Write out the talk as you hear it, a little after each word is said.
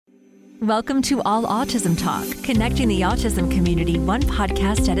Welcome to All Autism Talk, connecting the autism community one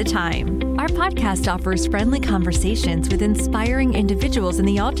podcast at a time. Our podcast offers friendly conversations with inspiring individuals in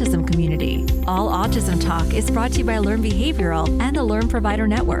the autism community. All Autism Talk is brought to you by Learn Behavioral and the Learn Provider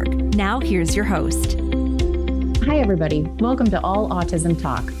Network. Now here's your host. Hi, everybody. Welcome to All Autism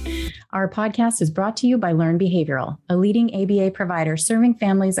Talk. Our podcast is brought to you by Learn Behavioral, a leading ABA provider serving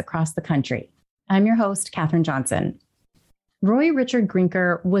families across the country. I'm your host, Katherine Johnson. Roy Richard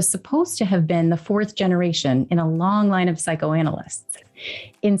Grinker was supposed to have been the fourth generation in a long line of psychoanalysts.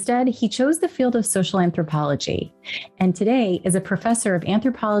 Instead, he chose the field of social anthropology, and today is a professor of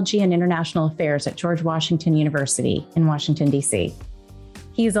anthropology and international affairs at George Washington University in Washington, D.C.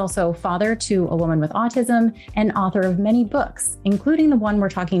 He is also father to a woman with autism and author of many books, including the one we're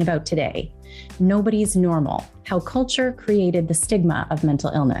talking about today, Nobody's Normal: How Culture Created the Stigma of Mental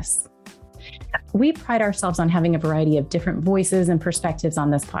Illness. We pride ourselves on having a variety of different voices and perspectives on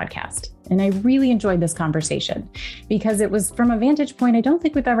this podcast. And I really enjoyed this conversation because it was from a vantage point I don't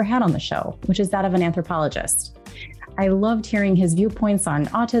think we've ever had on the show, which is that of an anthropologist. I loved hearing his viewpoints on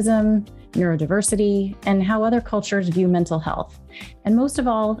autism, neurodiversity, and how other cultures view mental health. And most of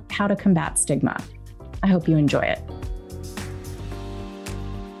all, how to combat stigma. I hope you enjoy it.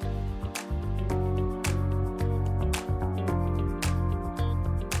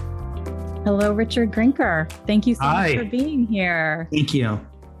 Hello, Richard Grinker. Thank you so much for being here. Thank you.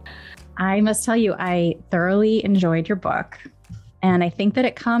 I must tell you, I thoroughly enjoyed your book. And I think that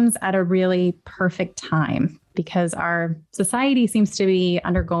it comes at a really perfect time because our society seems to be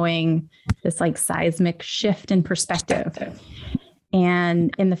undergoing this seismic shift in perspective.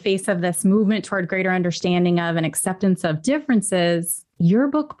 And in the face of this movement toward greater understanding of and acceptance of differences, your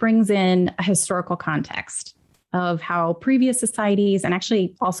book brings in a historical context of how previous societies and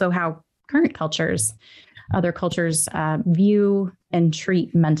actually also how current cultures, other cultures view and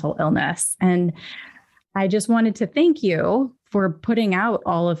treat mental illness. And I just wanted to thank you for putting out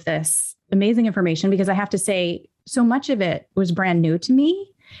all of this amazing information because I have to say, so much of it was brand new to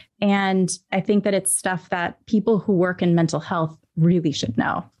me. And I think that it's stuff that people who work in mental health really should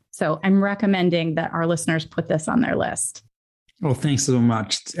know. So I'm recommending that our listeners put this on their list. Well, thanks so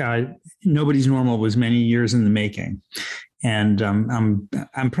much. Nobody's Normal was many years in the making. And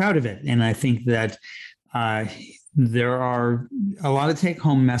I'm proud of it. And I think that there are a lot of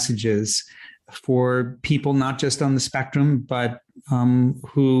take-home messages for people, not just on the spectrum, but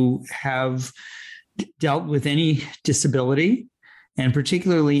who have dealt with any disability, and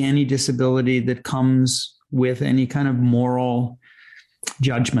particularly any disability that comes with any kind of moral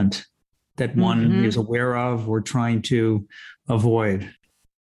judgment that one is aware of or trying to avoid.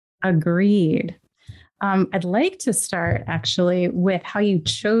 Agreed. I'd like to start actually with how you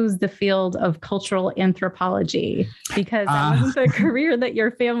chose the field of cultural anthropology, because that wasn't the career that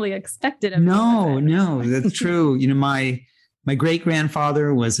your family expected of you. No, that's true. My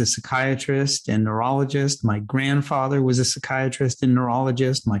great-grandfather was a psychiatrist and neurologist. My grandfather was a psychiatrist and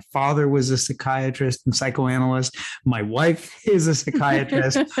neurologist. My father was a psychiatrist and psychoanalyst. My wife is a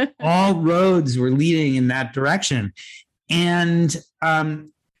psychiatrist. All roads were leading in that direction. And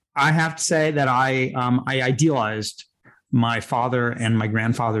I have to say that I idealized my father and my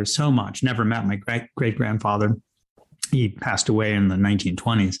grandfather so much. Never met my great-grandfather. He passed away in the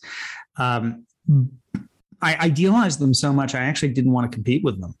 1920s. I idealized them so much, I actually didn't want to compete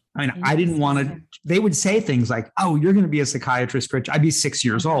with them. I mean, I didn't want to, they would say things like, oh, you're going to be a psychiatrist, Rich. I'd be 6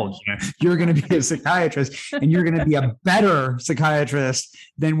 years old. You're going to be a psychiatrist and you're going to be a better psychiatrist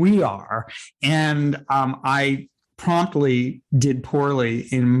than we are. And I promptly did poorly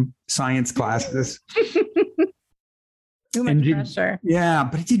in science classes. Too much pressure. Yeah,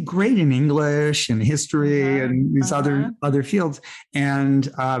 but I did great in English and history and these other fields.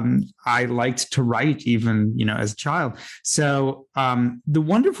 And I liked to write even, as a child. So the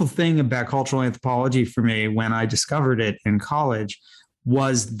wonderful thing about cultural anthropology for me when I discovered it in college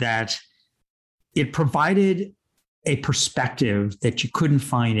was that it provided a perspective that you couldn't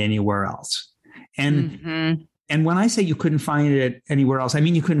find anywhere else. And And when I say you couldn't find it anywhere else, I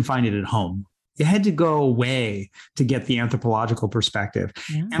mean you couldn't find it at home. You had to go away to get the anthropological perspective.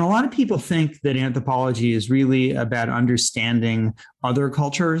 Yeah. And a lot of people think that anthropology is really about understanding other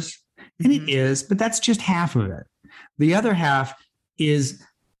cultures. And it is, but that's just half of it. The other half is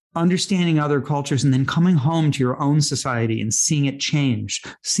understanding other cultures and then coming home to your own society and seeing it change,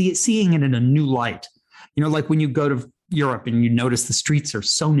 seeing it in a new light. Like when you go to Europe and you notice the streets are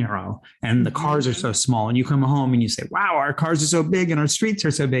so narrow and the cars are so small, and you come home and you say, wow, our cars are so big and our streets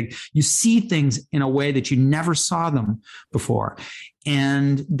are so big. You see things in a way that you never saw them before.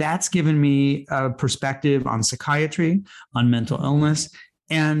 And that's given me a perspective on psychiatry, on mental illness,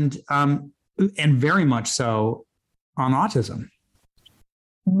 and very much so on autism.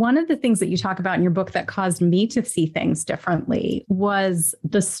 One of the things that you talk about in your book that caused me to see things differently was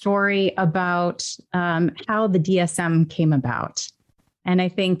the story about how the DSM came about. And I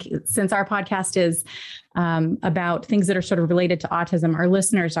think since our podcast is about things that are sort of related to autism, our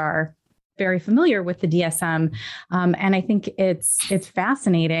listeners are very familiar with the DSM. And I think it's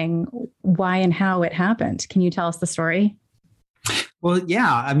fascinating why and how it happened. Can you tell us the story? Well,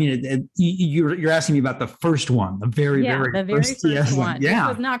 yeah. I mean, you're asking me about the first one, the very first DSM. One. Yeah. It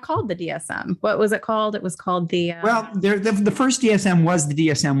was not called the DSM. What was it called? It was called the... the first DSM was the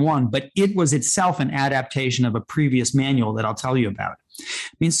DSM-1, but it was itself an adaptation of a previous manual that I'll tell you about.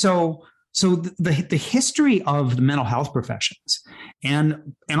 I mean, so the history of the mental health professions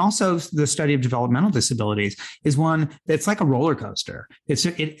and also the study of developmental disabilities is one that's like a roller coaster.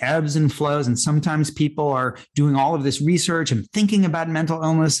 It ebbs and flows, and sometimes people are doing all of this research and thinking about mental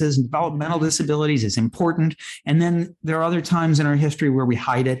illnesses and developmental disabilities is important. And then there are other times in our history where we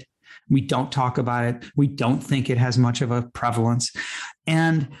hide it. We don't talk about it. We don't think it has much of a prevalence.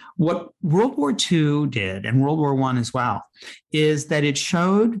 And what World War II did, and World War I as well, is that it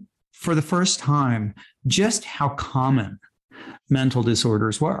showed for the first time just how common mental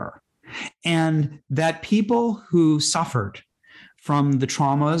disorders were, and that people who suffered from the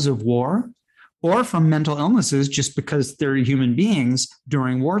traumas of war or from mental illnesses just because they're human beings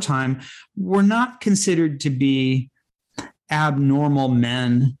during wartime were not considered to be abnormal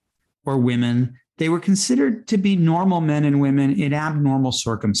men or women. They were considered to be normal men and women in abnormal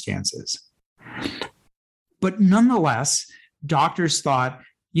circumstances. But nonetheless, doctors thought,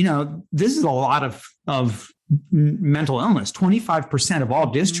 this is a lot of mental illness. 25% of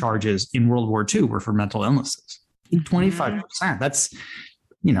all discharges in World War II were for mental illnesses. 25%. That's,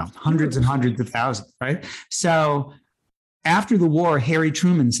 hundreds and hundreds of thousands, right? So after the war, Harry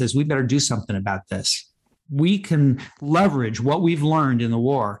Truman says, we better do something about this. We can leverage what we've learned in the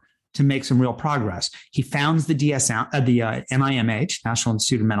war to make some real progress. He founds the DSM, the NIMH, National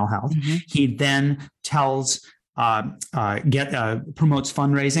Institute of Mental Health. Mm-hmm. He then promotes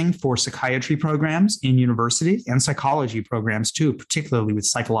fundraising for psychiatry programs in universities and psychology programs too, particularly with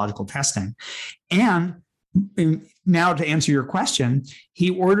psychological testing. And now to answer your question, he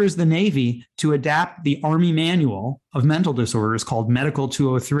orders the Navy to adapt the Army Manual of Mental Disorders called Medical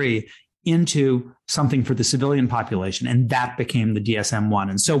 203 into something for the civilian population. And that became the DSM-1.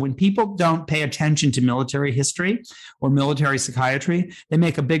 And so when people don't pay attention to military history or military psychiatry, they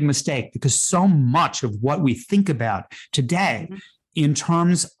make a big mistake, because so much of what we think about today in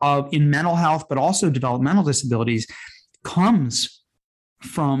terms of in mental health, but also developmental disabilities, comes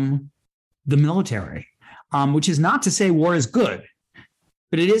from the military, which is not to say war is good,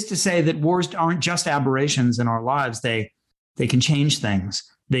 but it is to say that wars aren't just aberrations in our lives. They can change things.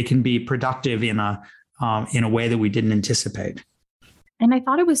 They can be productive in a way that we didn't anticipate. And I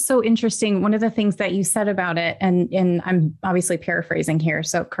thought it was so interesting. One of the things that you said about it, and I'm obviously paraphrasing here,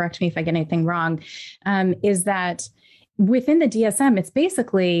 so correct me if I get anything wrong, is that within the DSM, it's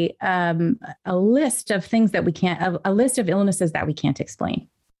basically a list of things that a list of illnesses that we can't explain.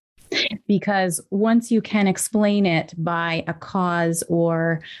 Because once you can explain it by a cause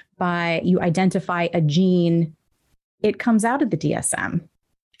or by you identify a gene, it comes out of the DSM.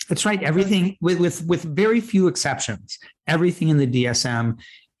 That's right. Everything, with very few exceptions, everything in the DSM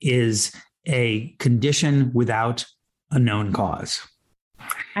is a condition without a known cause.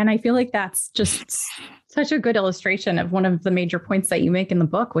 And I feel like that's just such a good illustration of one of the major points that you make in the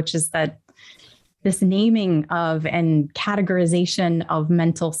book, which is that this naming of and categorization of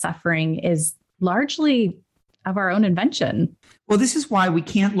mental suffering is largely of our own invention. Well, this is why we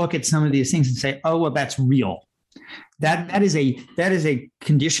can't look at some of these things and say, oh, well, that's real. That is a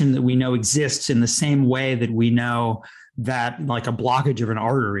condition that we know exists in the same way that we know that like a blockage of an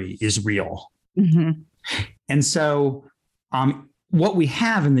artery is real. Mm-hmm. And so what we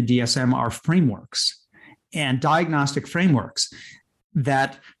have in the DSM are frameworks and diagnostic frameworks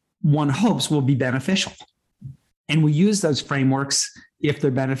that one hopes will be beneficial. And we use those frameworks if they're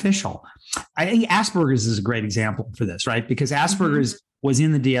beneficial. I think Asperger's is a great example for this, right? Because Asperger's was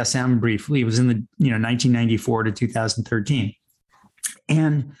in the DSM briefly. It was in the 1994 to 2013.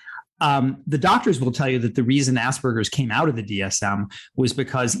 And the doctors will tell you that the reason Asperger's came out of the DSM was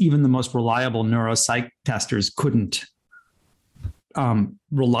because even the most reliable neuropsych testers couldn't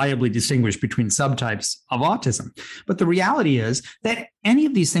reliably distinguish between subtypes of autism. But the reality is that any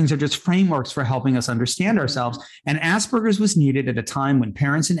of these things are just frameworks for helping us understand ourselves. And Asperger's was needed at a time when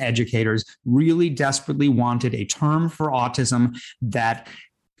parents and educators really desperately wanted a term for autism that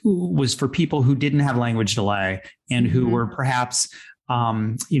was for people who didn't have language delay and who were perhaps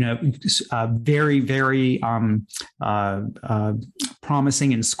very, very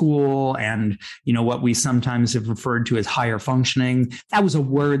promising in school, and what we sometimes have referred to as higher functioning. That was a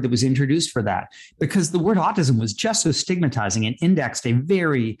word that was introduced for that, because the word autism was just so stigmatizing and indexed a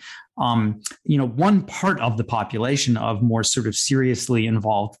very one part of the population of more sort of seriously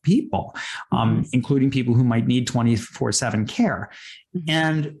involved people, including people who might need 24/7 care.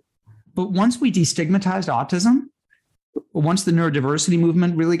 But once we destigmatized autism, once the neurodiversity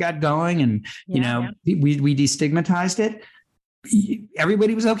movement really got going, and we destigmatized it,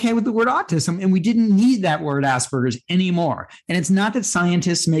 everybody was okay with the word autism, and we didn't need that word Asperger's anymore. And it's not that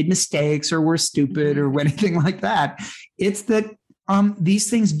scientists made mistakes or were stupid or anything like that. It's that these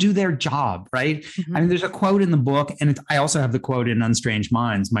things do their job, right? I mean, there's a quote in the book, and I also have the quote in Unstrange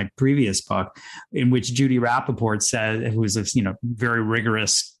Minds, my previous book, in which Judy Rappaport said, who was a very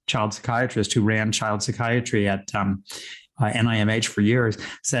rigorous child psychiatrist who ran child psychiatry at NIMH for years,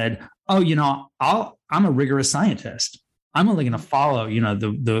 said, I'm a rigorous scientist. I'm only going to follow,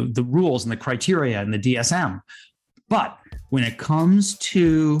 the rules and the criteria and the DSM. But when it comes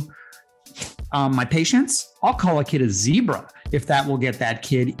to my patients, I'll call a kid a zebra if that will get that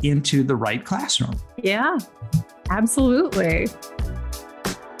kid into the right classroom. Yeah, absolutely.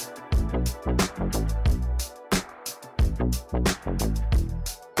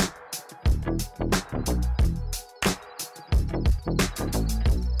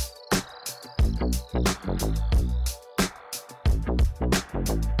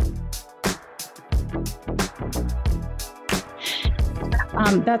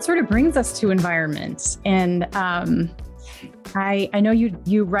 That sort of brings us to environment. And I know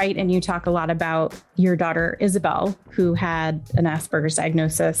you write and you talk a lot about your daughter, Isabel, who had an Asperger's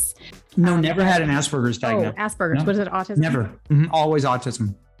diagnosis. No, never had an Asperger's diagnosis. Oh, Asperger's. No. Was it autism? Never. Always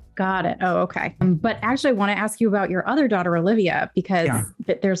autism. Got it. Oh, okay. But actually, I want to ask you about your other daughter, Olivia, because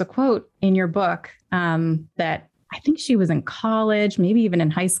there's a quote in your book that I think she was in college, maybe even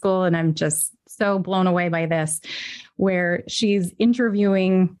in high school. And I'm just so blown away by this, where she's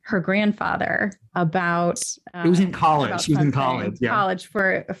interviewing her grandfather about. It was in college. She was in college. Yeah. College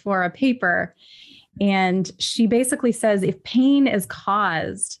for a paper. And she basically says, if pain is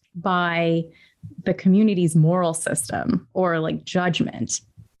caused by the community's moral system or like judgment,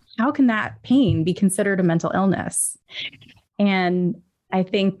 how can that pain be considered a mental illness? And I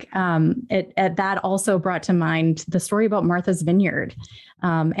think that also brought to mind the story about Martha's Vineyard,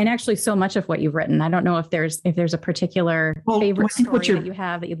 and actually so much of what you've written. I don't know if there's a particular favorite story that you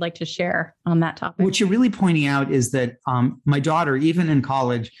have that you'd like to share on that topic. What you're really pointing out is that my daughter, even in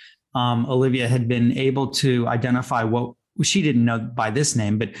college, Olivia, had been able to identify what she didn't know by this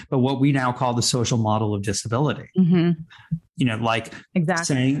name, but what we now call the social model of disability. Like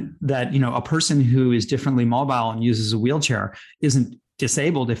saying that, a person who is differently mobile and uses a wheelchair isn't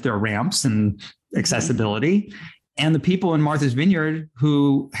disabled if there are ramps and accessibility. And the people in Martha's Vineyard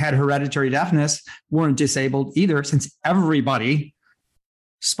who had hereditary deafness weren't disabled either, since everybody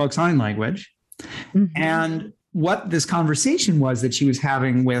spoke sign language. And what this conversation was that she was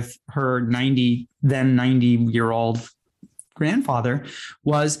having with her 90-year-old grandfather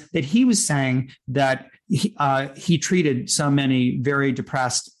was that he was saying that he treated so many very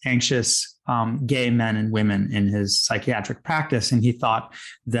depressed, anxious gay men and women in his psychiatric practice, and he thought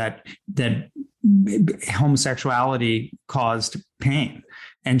that homosexuality caused pain.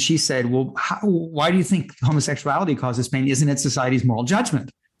 And she said, well, why do you think homosexuality causes pain? Isn't it society's moral judgment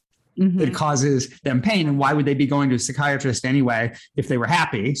that causes them pain? And why would they be going to a psychiatrist anyway if they were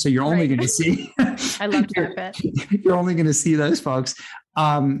happy? So you're only going to see I love that bit. You're only going to see those folks.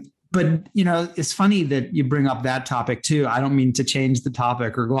 But, it's funny that you bring up that topic too. I don't mean to change the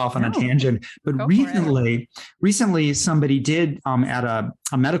topic or go off on a tangent, but recently somebody did at a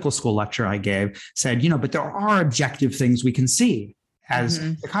medical school lecture I gave said, but there are objective things we can see as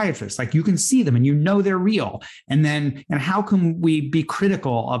psychiatrists. Like you can see them and they're real. And how can we be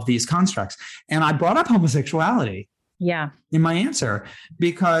critical of these constructs? And I brought up homosexuality in my answer,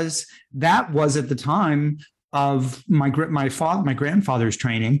 because that was at the time of my grandfather's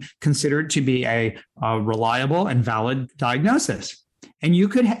training considered to be a reliable and valid diagnosis. And you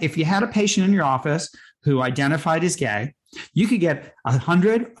could, if you had a patient in your office who identified as gay, you could get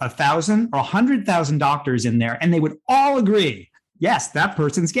 100, 1,000, or 100,000 doctors in there, and they would all agree, yes, that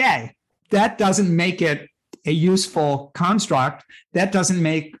person's gay. That doesn't make it a useful construct. That doesn't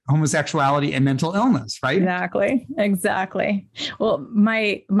make homosexuality a mental illness, right? Exactly. Well,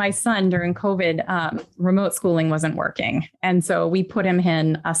 my son during COVID, remote schooling wasn't working. And so we put him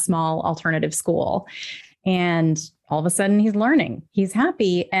in a small alternative school, and all of a sudden he's learning, he's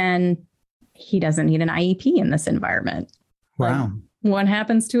happy, and he doesn't need an IEP in this environment. Wow. what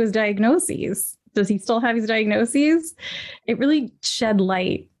happens to his diagnoses? Does he still have his diagnoses? It really shed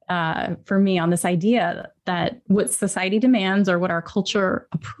light for me on this idea that what society demands or what our culture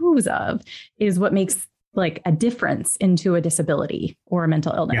approves of is what makes like a difference into a disability or a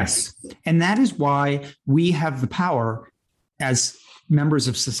mental illness. Yes. And that is why we have the power as members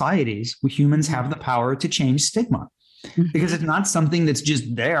of societies. We humans have the power to change stigma, because it's not something that's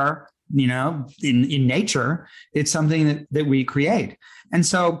just there, in nature. It's something that we create. And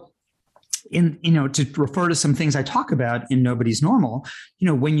so to refer to some things I talk about in Nobody's Normal,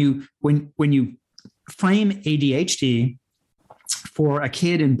 when you frame ADHD for a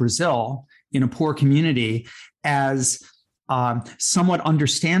kid in Brazil in a poor community as somewhat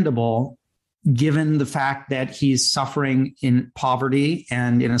understandable, given the fact that he's suffering in poverty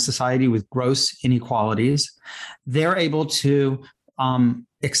and in a society with gross inequalities, they're able to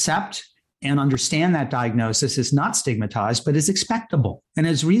accept and understand that diagnosis is not stigmatized, but is expectable and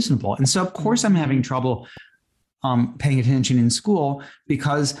is reasonable. And so, of course, I'm having trouble paying attention in school,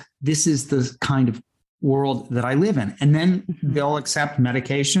 because this is the kind of world that I live in. And then they'll accept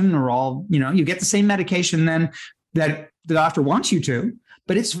medication, or you get the same medication then that the doctor wants you to,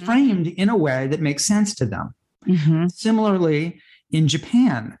 but it's framed in a way that makes sense to them. Similarly, in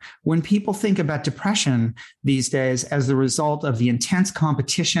Japan, when people think about depression these days as the result of the intense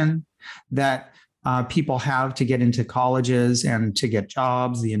competition that people have to get into colleges and to get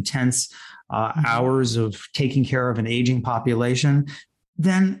jobs, the intense hours of taking care of an aging population,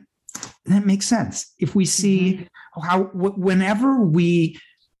 then that makes sense. If we see how whenever we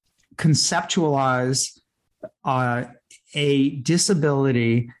conceptualize a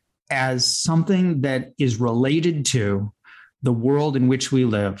disability as something that is related to the world in which we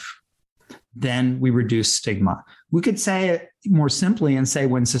live, then we reduce stigma. We could say it more simply and say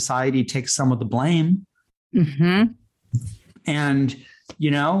when society takes some of the blame. And,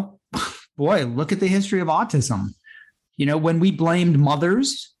 boy, look at the history of autism. When we blamed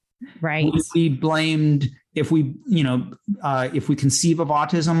mothers, right? We blamed, if we conceive of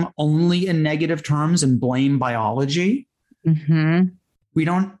autism only in negative terms and blame biology, we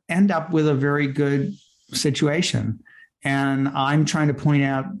don't end up with a very good situation. And I'm trying to point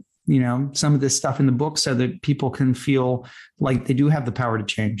out, some of this stuff in the book so that people can feel like they do have the power to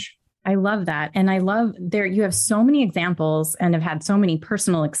change. I love that. And I love you have so many examples and have had so many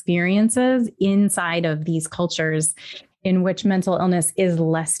personal experiences inside of these cultures in which mental illness is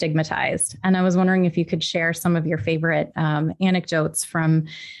less stigmatized. And I was wondering if you could share some of your favorite anecdotes from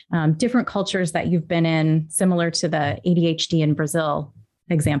different cultures that you've been in, similar to the ADHD in Brazil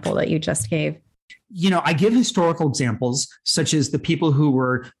example that you just gave. I give historical examples, such as the people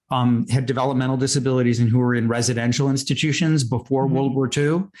who had developmental disabilities and who were in residential institutions before World War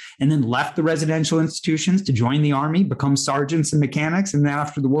II, and then left the residential institutions to join the army, become sergeants and mechanics. And then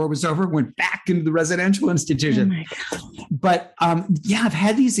after the war was over, went back into the residential institution. Oh my God. But I've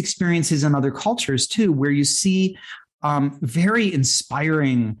had these experiences in other cultures too, where you see very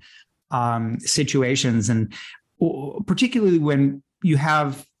inspiring situations. And particularly when you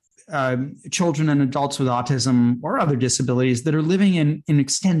have children and adults with autism or other disabilities that are living in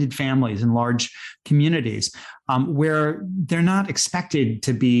extended families in large communities, where they're not expected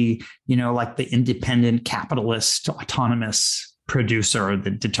to be, like the independent capitalist autonomous producer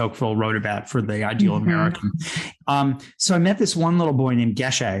that de Tocqueville wrote about for the Ideal American. So I met this one little boy named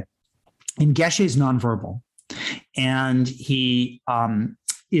Geshe, and Geshe is nonverbal, and he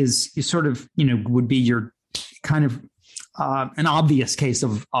is sort of, would be your kind of an obvious case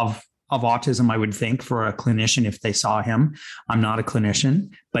of autism, I would think, for a clinician if they saw him. I'm not a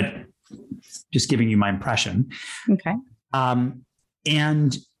clinician, but just giving you my impression. Okay.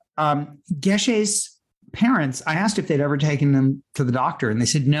 Geshe's parents, I asked if they'd ever taken him to the doctor, and they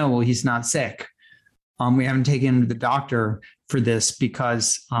said, no, well, he's not sick. We haven't taken him to the doctor for this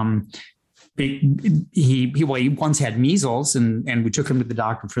because he once had measles, and we took him to the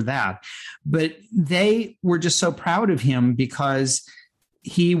doctor for that. But they were just so proud of him because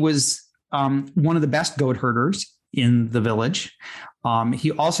he was one of the best goat herders in the village.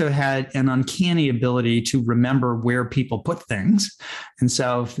 He also had an uncanny ability to remember where people put things. And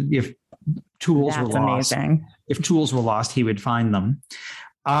so if tools were lost, he would find them.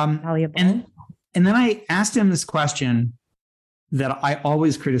 Valuable. And then I asked him this question that I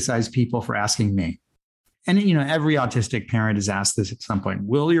always criticize people for asking me. And, every autistic parent is asked this at some point: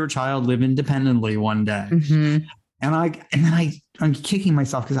 will your child live independently one day? And then I'm kicking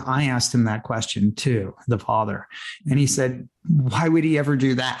myself because I asked him that question too, the father. And he said, why would he ever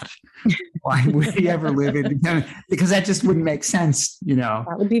do that? Why would he ever live independently? Because that just wouldn't make sense, That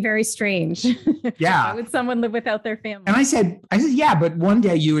would be very strange. Yeah. Why would someone live without their family? And I said, yeah, but one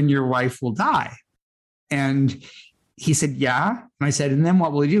day you and your wife will die. And he said, yeah. And I said, and then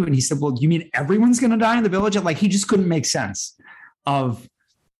what will you do? And he said, well, you mean everyone's going to die in the village? Like, he just couldn't make sense of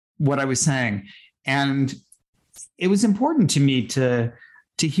what I was saying. And it was important to me to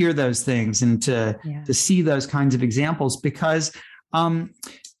hear those things and to see those kinds of examples, because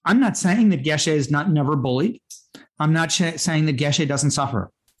I'm not saying that Geshe is never bullied. I'm not saying that Geshe doesn't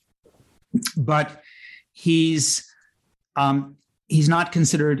suffer, but he's not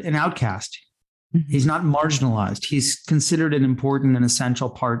considered an outcast. Mm-hmm. He's not marginalized. He's considered an important and essential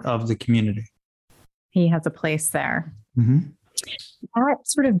part of the community. He has a place there. Mm-hmm. That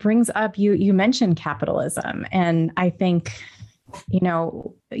sort of brings up, you mentioned capitalism. And I think,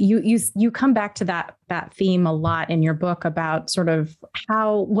 you come back to that theme a lot in your book about sort of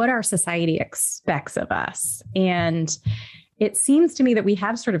what our society expects of us. And it seems to me that we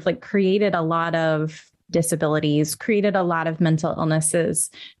have sort of like created a lot of disabilities, created a lot of mental illnesses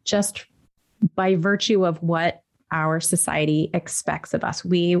just by virtue of what our society expects of us.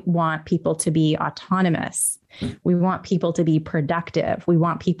 We want people to be autonomous. We want people to be productive. We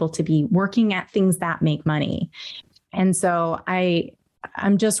want people to be working at things that make money. And so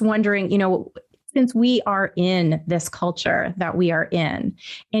I'm just wondering, since we are in this culture that we are in,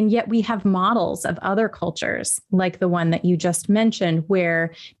 and yet we have models of other cultures like the one that you just mentioned,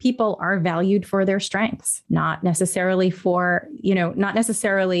 where people are valued for their strengths, not necessarily not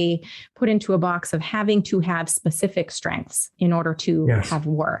necessarily put into a box of having to have specific strengths in order to have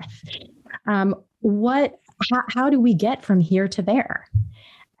worth. How do we get from here to there?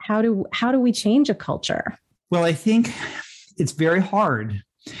 How do we change a culture? Well, I think it's very hard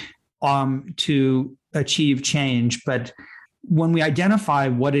to achieve change. But when we identify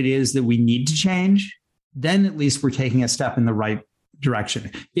what it is that we need to change, then at least we're taking a step in the right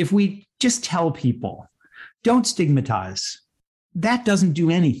direction. If we just tell people, don't stigmatize, that doesn't do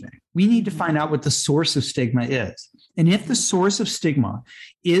anything. We need to find out what the source of stigma is. And if the source of stigma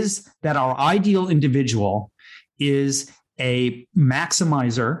is that our ideal individual is a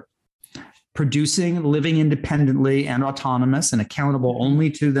maximizer, producing, living independently and autonomous and accountable only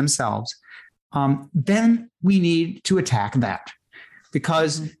to themselves, then we need to attack that.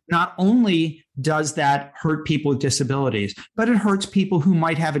 Because not only does that hurt people with disabilities, but it hurts people who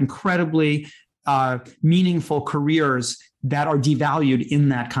might have incredibly meaningful careers that are devalued in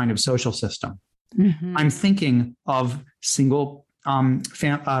that kind of social system. Mm-hmm. I'm thinking of single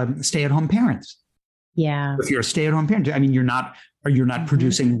stay-at-home parents. Yeah. If you're a stay-at-home parent, I mean, you're not mm-hmm.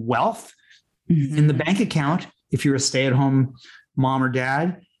 producing wealth in the bank account. If you're a stay-at-home mom or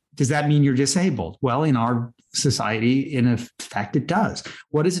dad, does that mean you're disabled? Well, in our society, in effect, it does.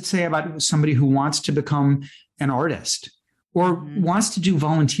 What does it say about somebody who wants to become an artist or wants to do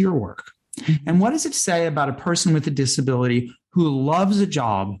volunteer work? And what does it say about a person with a disability who loves a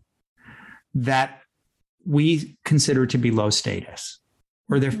job that we consider to be low status,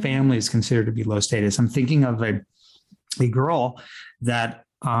 or their family is considered to be low status? I'm thinking of a girl that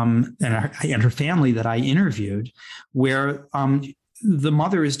and her family that I interviewed, where the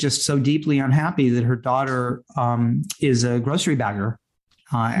mother is just so deeply unhappy that her daughter is a grocery bagger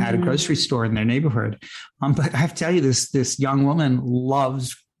at a grocery store in their neighborhood. But I have to tell you, this young woman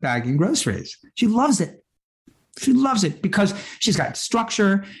loves bagging groceries. She loves it. She loves it because she's got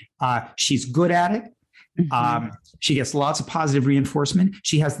structure. She's good at it. She gets lots of positive reinforcement.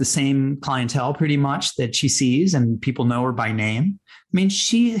 She has the same clientele pretty much that she sees, and people know her by name. I mean,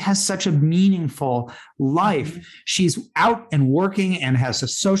 she has such a meaningful life. She's out and working and has a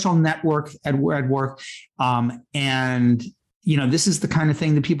social network at work. And, this is the kind of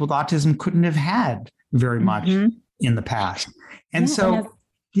thing that people with autism couldn't have had very much in the past. And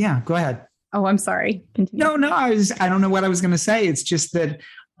go ahead. Oh, I'm sorry. Continue. No, I don't know what I was going to say. It's just that,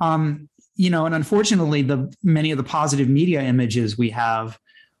 and unfortunately, many of the positive media images we have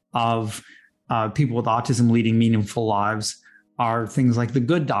of people with autism leading meaningful lives are things like the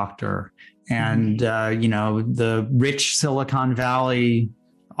good doctor and, the rich Silicon Valley,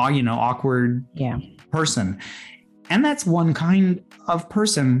 awkward person. And that's one kind of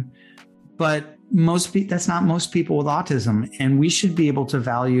person, but that's not most people with autism. And we should be able to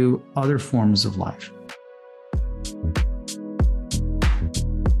value other forms of life.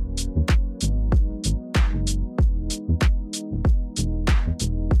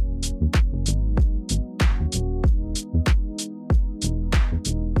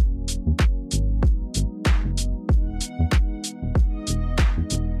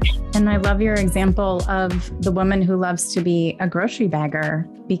 And I love your example of the woman who loves to be a grocery bagger,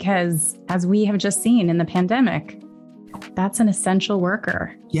 because as we have just seen in the pandemic, that's an essential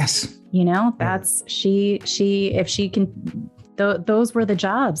worker. Yes. That's if she can, those were the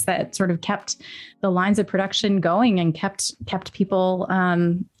jobs that sort of kept the lines of production going and kept people,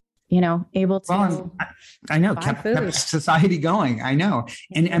 able to. Well, I know, kept society going. I know.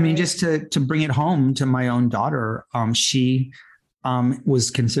 And I mean, just to bring it home to my own daughter, she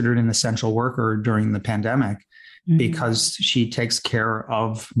was considered an essential worker during the pandemic because she takes care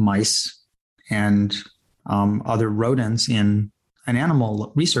of mice and other rodents in an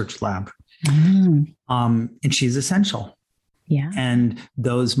animal research lab. And she's essential. Yeah. And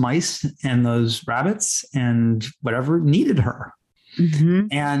those mice and those rabbits and whatever needed her.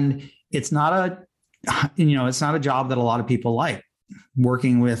 And it's not a job that a lot of people like.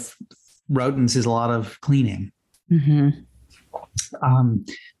 Working with rodents is a lot of cleaning. And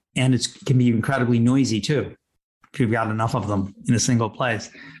it can be incredibly noisy too, if you've got enough of them in a single place.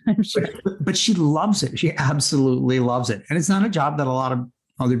 I'm sure. But she loves it. She absolutely loves it. And it's not a job that a lot of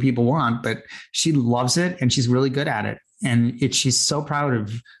other people want, but she loves it and she's really good at it. And she's so proud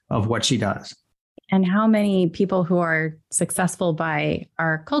of what she does. And how many people who are successful by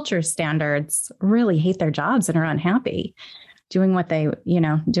our culture standards really hate their jobs and are unhappy doing what they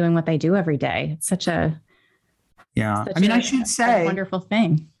do every day. It's such a wonderful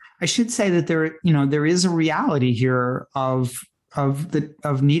thing. I should say that there is a reality here of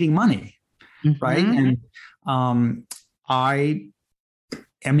needing money, right? And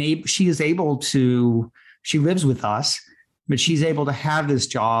she lives with us, but she's able to have this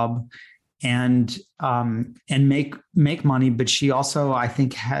job and make money. But she also, I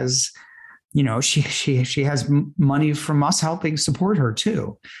think, has, she has money from us helping support her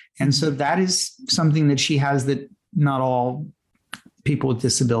too. And so that is something that she has that not all people with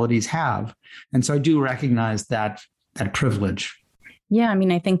disabilities have. And so I do recognize that privilege. Yeah. I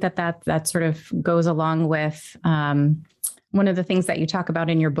mean, I think that sort of goes along with one of the things that you talk about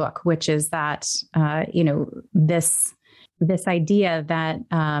in your book, which is that, this idea that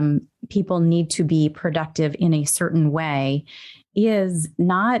people need to be productive in a certain way is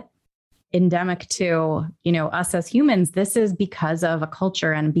not endemic to, us as humans. This is because of a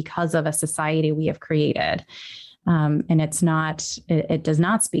culture and because of a society we have created. And it does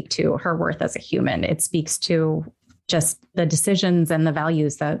not speak to her worth as a human. It speaks to just the decisions and the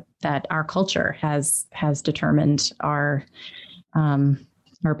values that our culture has determined are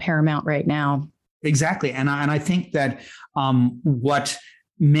paramount right now. Exactly. And I think that what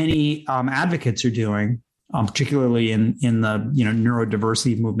many advocates are doing, particularly in the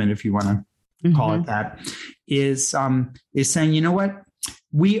neurodiversity movement, if you want to call it that, is saying, you know what,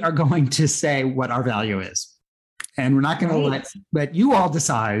 we are going to say what our value is. And we're not going to let you all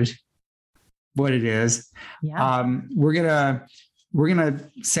decide what it is. Yeah. We're gonna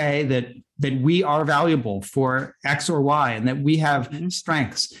say that we are valuable for X or Y, and that we have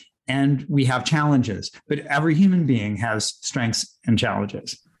strengths and we have challenges. But every human being has strengths and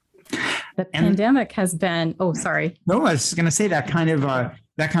challenges. The pandemic has been. Oh, sorry. No, I was going to say that kind of a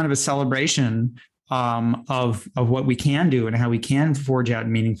celebration of what we can do and how we can forge out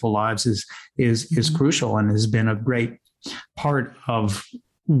meaningful lives is crucial, and has been a great part of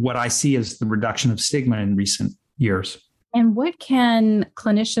what I see as the reduction of stigma in recent years. And what can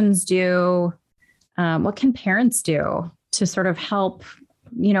clinicians do? What can parents do to sort of help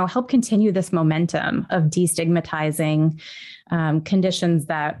continue this momentum of destigmatizing conditions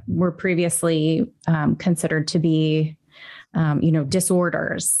that were previously considered to be,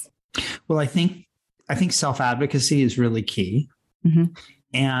 disorders? Well, I think self-advocacy is really key.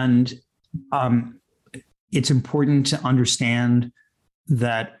 And it's important to understand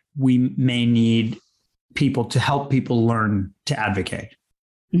that we may need people to help people learn to advocate.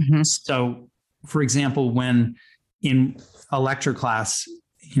 So, for example, when in a lecture class,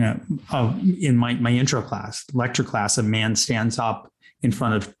 in my intro class, lecture class, a man stands up in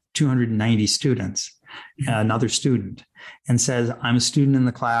front of 290 students, another student, and says, I'm a student in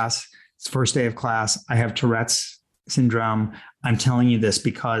the class. It's first day of class. I have Tourette's syndrome. I'm telling you this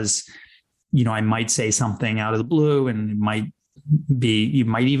because, I might say something out of the blue, and it might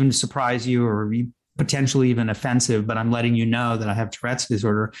even surprise you or be potentially even offensive, but I'm letting you know that I have Tourette's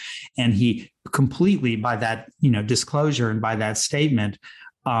disorder. And he completely, by that, disclosure and by that statement,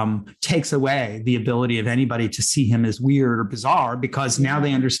 takes away the ability of anybody to see him as weird or bizarre, because now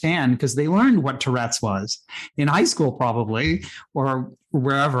they understand, because they learned what Tourette's was in high school, probably, or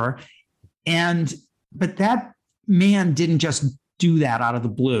wherever. But that man didn't just do that out of the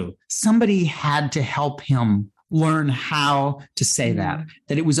blue. Somebody had to help him learn how to say that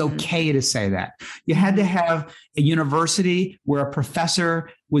it was okay to say that. You had to have a university where a professor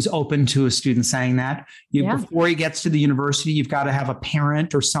was open to a student saying that. Before he gets to the university, you've got to have a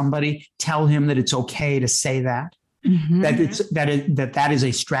parent or somebody tell him that it's okay to say that, that is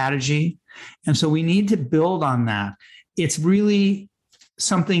a strategy. And so we need to build on that. It's really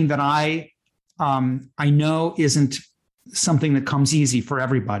something that I know isn't something that comes easy for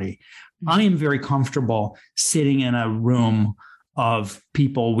everybody. I am very comfortable sitting in a room of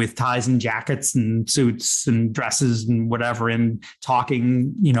people with ties and jackets and suits and dresses and whatever, and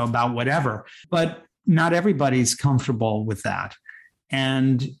talking, about whatever. But not everybody's comfortable with that.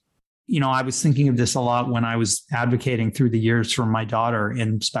 And, I was thinking of this a lot when I was advocating through the years for my daughter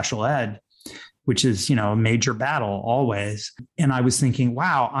in special ed, which is, a major battle always. And I was thinking,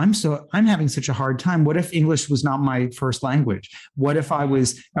 wow, I'm having such a hard time. What if English was not my first language? What if I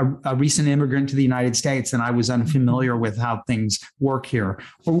was a recent immigrant to the United States and I was unfamiliar with how things work here?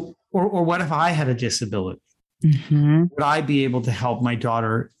 Or what if I had a disability? Would I be able to help my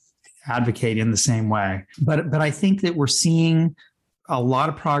daughter advocate in the same way? But I think that we're seeing a lot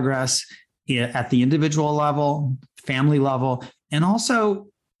of progress at the individual level, family level, and also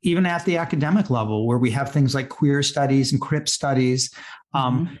even at the academic level, where we have things like queer studies and CRIP studies,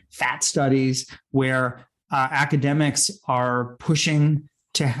 fat studies, where academics are pushing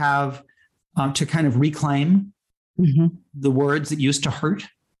to have to kind of reclaim the words that used to hurt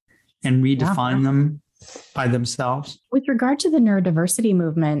and redefine them by themselves. With regard to the neurodiversity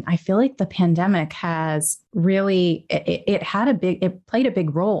movement, I feel like the pandemic has really, it played a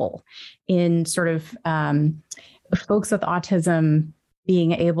big role in sort of folks with autism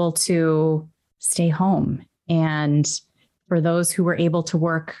being able to stay home. And for those who were able to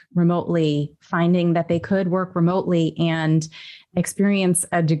work remotely, finding that they could work remotely and experience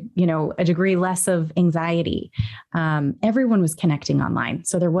a degree less of anxiety. Everyone was connecting online.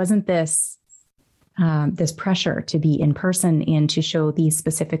 So there wasn't this pressure to be in person and to show these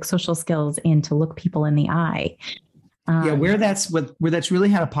specific social skills and to look people in the eye. Where that's really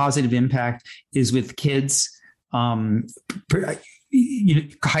had a positive impact is with kids, high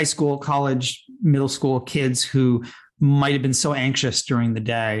school, college, middle school kids who might have been so anxious during the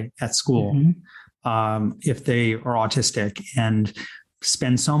day at school, if they are autistic, and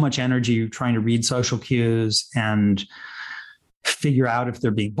spend so much energy trying to read social cues and figure out if they're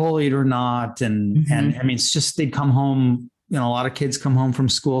being bullied or not. And I mean, it's just, they'd come home, a lot of kids come home from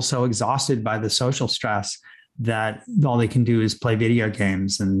school so exhausted by the social stress that all they can do is play video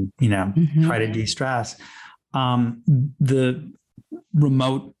games and, try to de-stress. The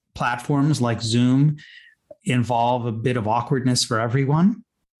remote platforms like Zoom involve a bit of awkwardness for everyone.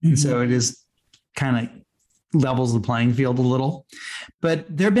 And so it is kind of levels the playing field a little, but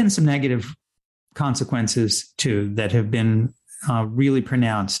there have been some negative consequences too that have been really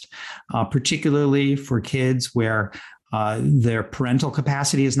pronounced, particularly for kids where their parental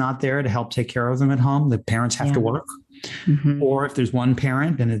capacity is not there to help take care of them at home. The parents have to work. Or if there's one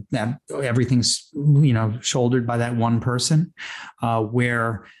parent and everything's, shouldered by that one person,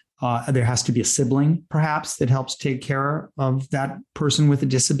 where there has to be a sibling perhaps that helps take care of that person with a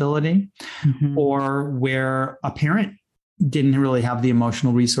disability, or where a parent didn't really have the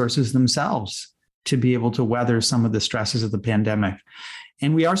emotional resources themselves to be able to weather some of the stresses of the pandemic.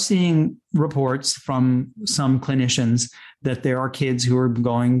 And we are seeing reports from some clinicians that there are kids who are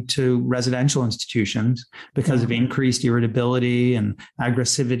going to residential institutions because of increased irritability and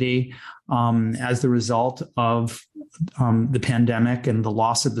aggressivity as the result of the pandemic and the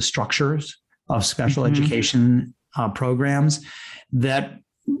loss of the structures of special education programs that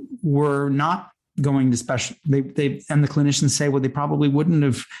were not going to special, they and the clinicians say, well, they probably wouldn't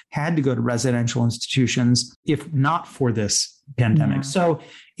have had to go to residential institutions if not for this pandemic. So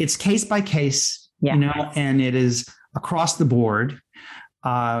it's case by case, and it is across the board,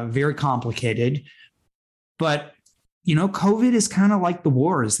 very complicated. But, COVID is kind of like the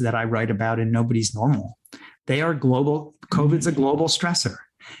wars that I write about in Nobody's Normal. They are global. COVID's a global stressor.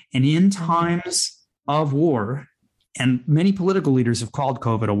 And in times of war, and many political leaders have called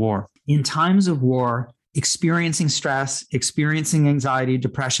COVID a war, in times of war, experiencing stress, experiencing anxiety,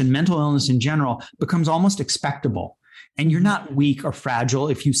 depression, mental illness in general becomes almost expectable. And you're not weak or fragile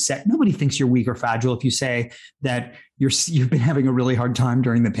if you say, nobody thinks you're weak or fragile if you say that you've been having a really hard time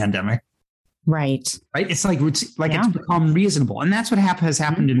during the pandemic. Right. It's like it's become reasonable. And that's what has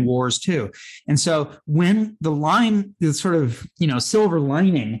happened in wars too. And so when the sort of, silver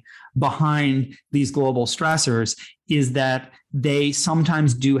lining behind these global stressors is that they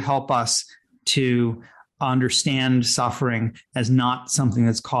sometimes do help us to understand suffering as not something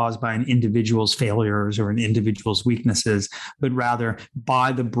that's caused by an individual's failures or an individual's weaknesses, but rather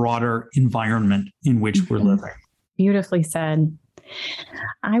by the broader environment in which we're living. Beautifully said.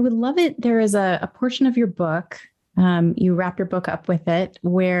 I would love it. There is a portion of your book, you wrap your book up with it,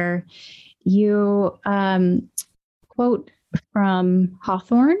 where you quote from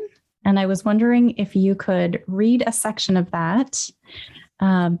Hawthorne. And I was wondering if you could read a section of that,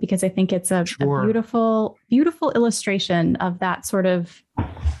 because I think it's a beautiful, beautiful illustration of that sort of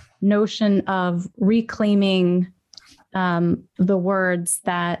notion of reclaiming the words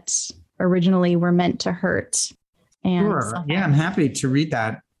that originally were meant to hurt. And sure. Yeah, I'm happy to read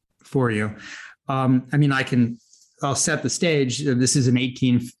that for you. I'll set the stage. This is a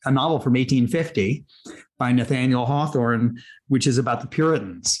novel from 1850 by Nathaniel Hawthorne, which is about the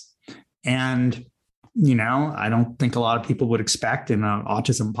Puritans. And, I don't think a lot of people would expect in an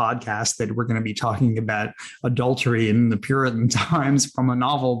autism podcast that we're going to be talking about adultery in the Puritan times from a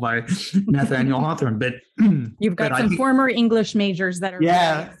novel by Nathaniel Hawthorne. But you've got some former English majors that are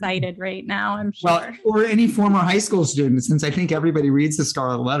really excited right now, I'm sure. Well, or any former high school student, since I think everybody reads the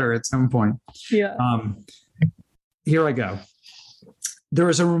Scarlet Letter at some point. Yeah. Here I go. There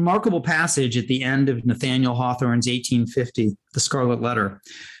is a remarkable passage at the end of Nathaniel Hawthorne's 1850, The Scarlet Letter,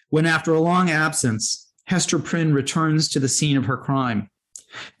 when after a long absence, Hester Prynne returns to the scene of her crime.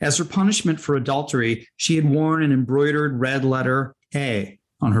 As her punishment for adultery, she had worn an embroidered red letter A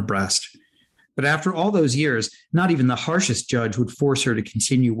on her breast. But after all those years, not even the harshest judge would force her to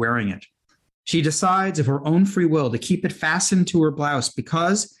continue wearing it. She decides of her own free will to keep it fastened to her blouse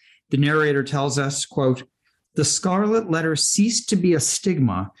because, the narrator tells us, quote, the scarlet letter ceased to be a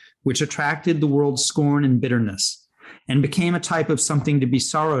stigma which attracted the world's scorn and bitterness, and became a type of something to be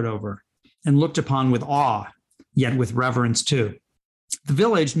sorrowed over and looked upon with awe, yet with reverence too. The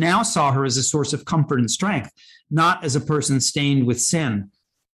village now saw her as a source of comfort and strength, not as a person stained with sin.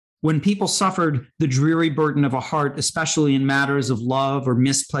 When people suffered the dreary burden of a heart, especially in matters of love or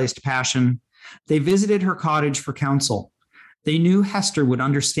misplaced passion, they visited her cottage for counsel. They knew Hester would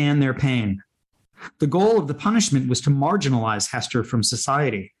understand their pain. The goal of the punishment was to marginalize Hester from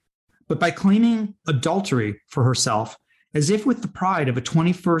society. But by claiming adultery for herself, as if with the pride of a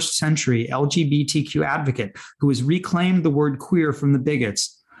 21st century LGBTQ advocate who has reclaimed the word queer from the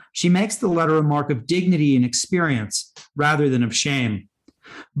bigots, she makes the letter a mark of dignity and experience rather than of shame.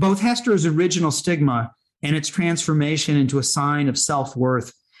 Both Hester's original stigma and its transformation into a sign of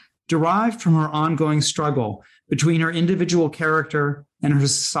self-worth derived from her ongoing struggle between her individual character and her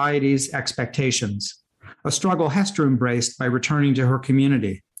society's expectations, a struggle Hester embraced by returning to her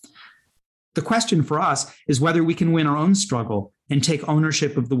community. The question for us is whether we can win our own struggle and take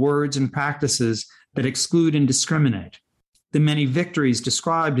ownership of the words and practices that exclude and discriminate. The many victories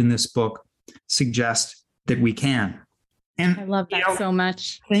described in this book suggest that we can. And I love that so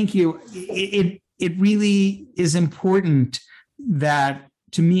much. Thank you. It really is important that,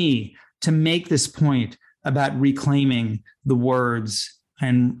 to me, to make this point about reclaiming the words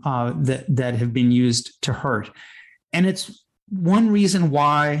and that have been used to hurt. And it's one reason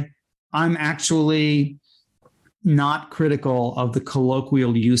why I'm actually not critical of the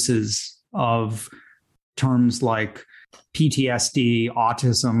colloquial uses of terms like PTSD,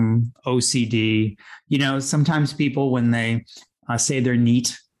 autism, OCD. Sometimes people, when they say they're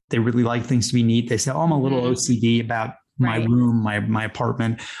neat, they really like things to be neat. They say, oh, I'm a little OCD about my room, my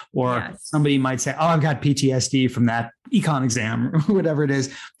apartment. Or somebody might say, oh, I've got PTSD from that econ exam or whatever it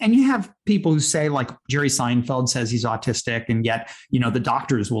is. And you have people who say, like Jerry Seinfeld says he's autistic. And yet, the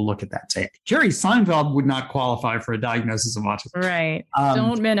doctors will look at that and say, Jerry Seinfeld would not qualify for a diagnosis of autism. Right.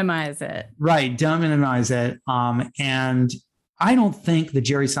 Don't minimize it. Right. Don't minimize it. And I don't think that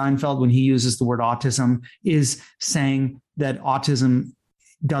Jerry Seinfeld, when he uses the word autism, is saying that autism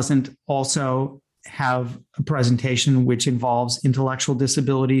doesn't also have a presentation which involves intellectual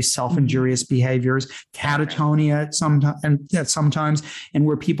disability, self-injurious behaviors, catatonia sometimes, and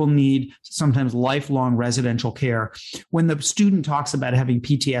where people need sometimes lifelong residential care. When the student talks about having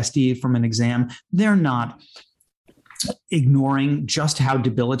PTSD from an exam, they're not ignoring just how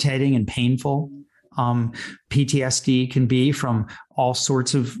debilitating and painful PTSD can be from all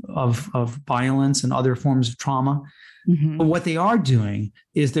sorts of violence and other forms of trauma. Mm-hmm. But what they are doing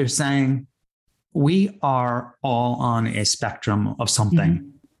is they're saying, we are all on a spectrum of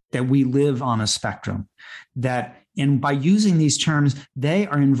something, that we live on a spectrum, and by using these terms, they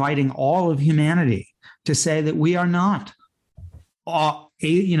are inviting all of humanity to say that we are not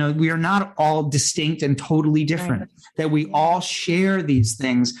we are not all distinct and totally different, that we all share these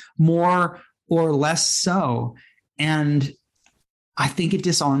things more or less so. And I think it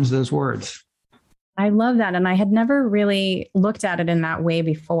disarms those words. I love that. And I had never really looked at it in that way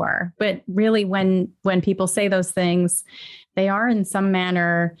before. But really, when people say those things, they are in some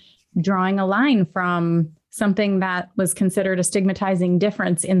manner drawing a line from something that was considered a stigmatizing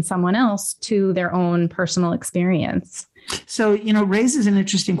difference in someone else to their own personal experience. So, raises an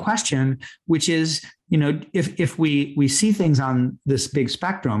interesting question, which is, if we see things on this big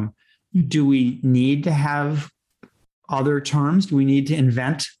spectrum, do we need to have other terms? Do we need to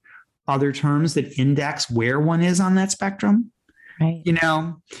invent other terms that index where one is on that spectrum? Right.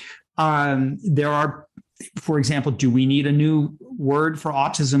 There are, for example, do we need a new word for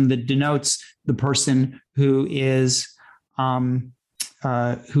autism that denotes the person who is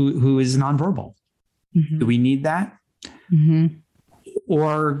who is nonverbal? Mm-hmm. Do we need that? Mm-hmm.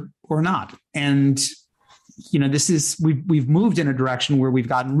 Or not? And we've moved in a direction where we've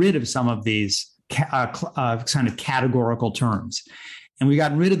gotten rid of some of these kind of categorical terms, and we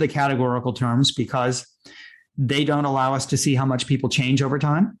got rid of the categorical terms because they don't allow us to see how much people change over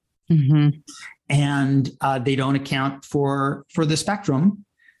time, mm-hmm. and they don't account for the spectrum.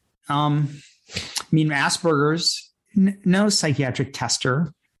 Asperger's, no psychiatric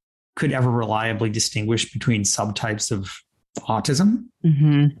tester could ever reliably distinguish between subtypes of autism.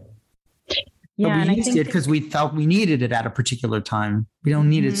 Mm-hmm. Yeah, but we used it because we felt we needed it at a particular time. We don't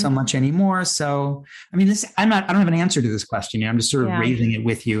need it so much anymore. So, I don't have an answer to this question. I'm just sort of raising it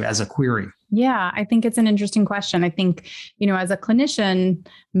with you as a query. Yeah, I think it's an interesting question. I think, as a clinician,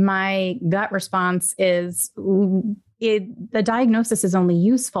 my gut response is the diagnosis is only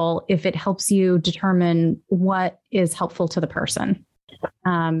useful if it helps you determine what is helpful to the person.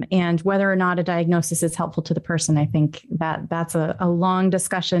 And whether or not a diagnosis is helpful to the person, I think that's a long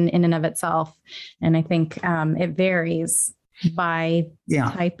discussion in and of itself. And I think it varies by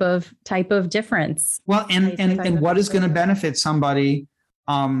type of difference. Well, and what is going to benefit somebody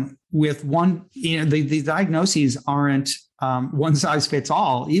with one, the diagnoses aren't one size fits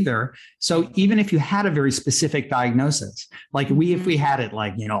all either. So even if you had a very specific diagnosis, like if we had it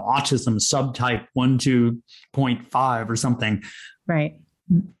like, autism subtype 1.2.5 or something, right?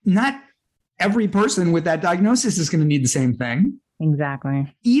 Not every person with that diagnosis is going to need the same thing.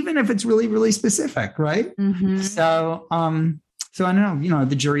 Exactly. Even if it's really, really specific, right? Mm-hmm. So I don't know,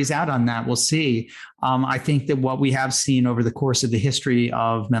 the jury's out on that. We'll see. I think that what we have seen over the course of the history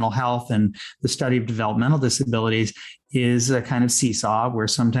of mental health and the study of developmental disabilities is a kind of seesaw where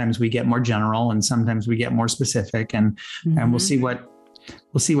sometimes we get more general and sometimes we get more specific, and we'll see what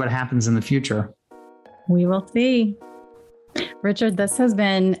happens in the future. We will see. Richard, this has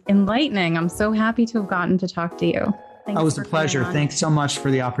been enlightening. I'm so happy to have gotten to talk to you. It was a pleasure. Thanks so much for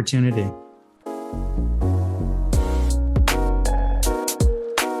the opportunity.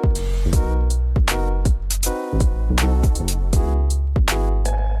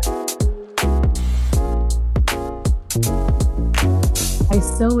 I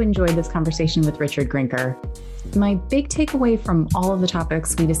so enjoyed this conversation with Richard Grinker. My big takeaway from all of the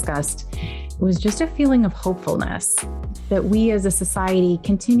topics we discussed was just a feeling of hopefulness that we as a society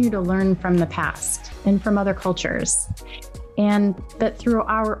continue to learn from the past and from other cultures, and that through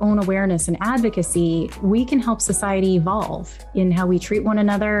our own awareness and advocacy, we can help society evolve in how we treat one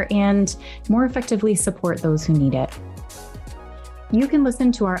another and more effectively support those who need it. You can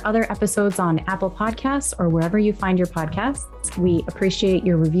listen to our other episodes on Apple Podcasts or wherever you find your podcasts. We appreciate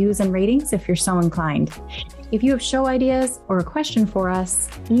your reviews and ratings if you're so inclined. If you have show ideas or a question for us,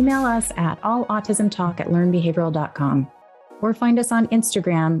 email us at allautismtalk@learnbehavioral.com or find us on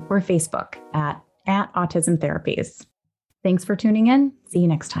Instagram or Facebook at Autism Therapies. Thanks for tuning in. See you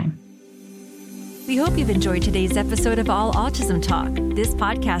next time. We hope you've enjoyed today's episode of All Autism Talk. This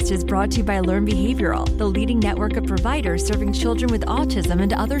podcast is brought to you by Learn Behavioral, the leading network of providers serving children with autism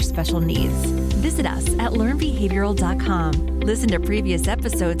and other special needs. Visit us at learnbehavioral.com. Listen to previous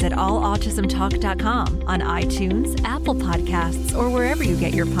episodes at allautismtalk.com, on iTunes, Apple Podcasts, or wherever you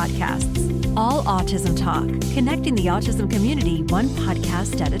get your podcasts. All Autism Talk, connecting the autism community one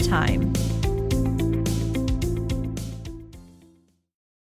podcast at a time.